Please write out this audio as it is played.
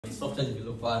A software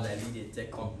developer and I lead a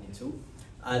tech company too.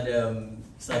 And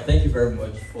so thank you very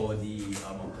much for the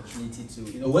opportunity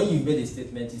to, when you made a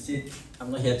statement, you said,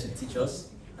 I'm not here to teach us.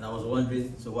 And I was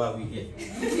wondering, so why are we here?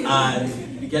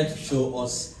 And you began to show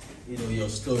us, your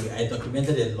story. I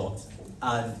documented a lot.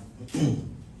 And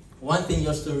one thing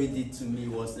your story did to me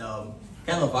was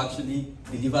kind of actually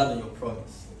delivered on your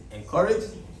promise. Encouraged,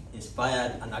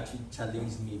 inspired, and actually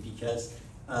challenged me because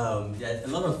there are a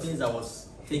lot of things I was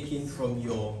taking from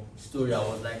your story. I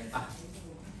was like,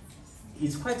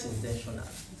 it's quite intentional.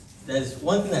 There's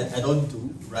one thing that I don't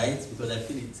do, right? Because I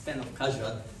feel it's kind of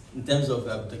casual in terms of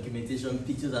documentation,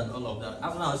 pictures, and all of that.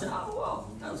 After I said, wow,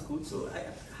 that's good. So I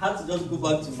had to just go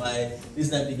back to my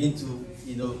business and begin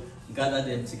to, gather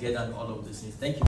them together and all of those things. Thank you.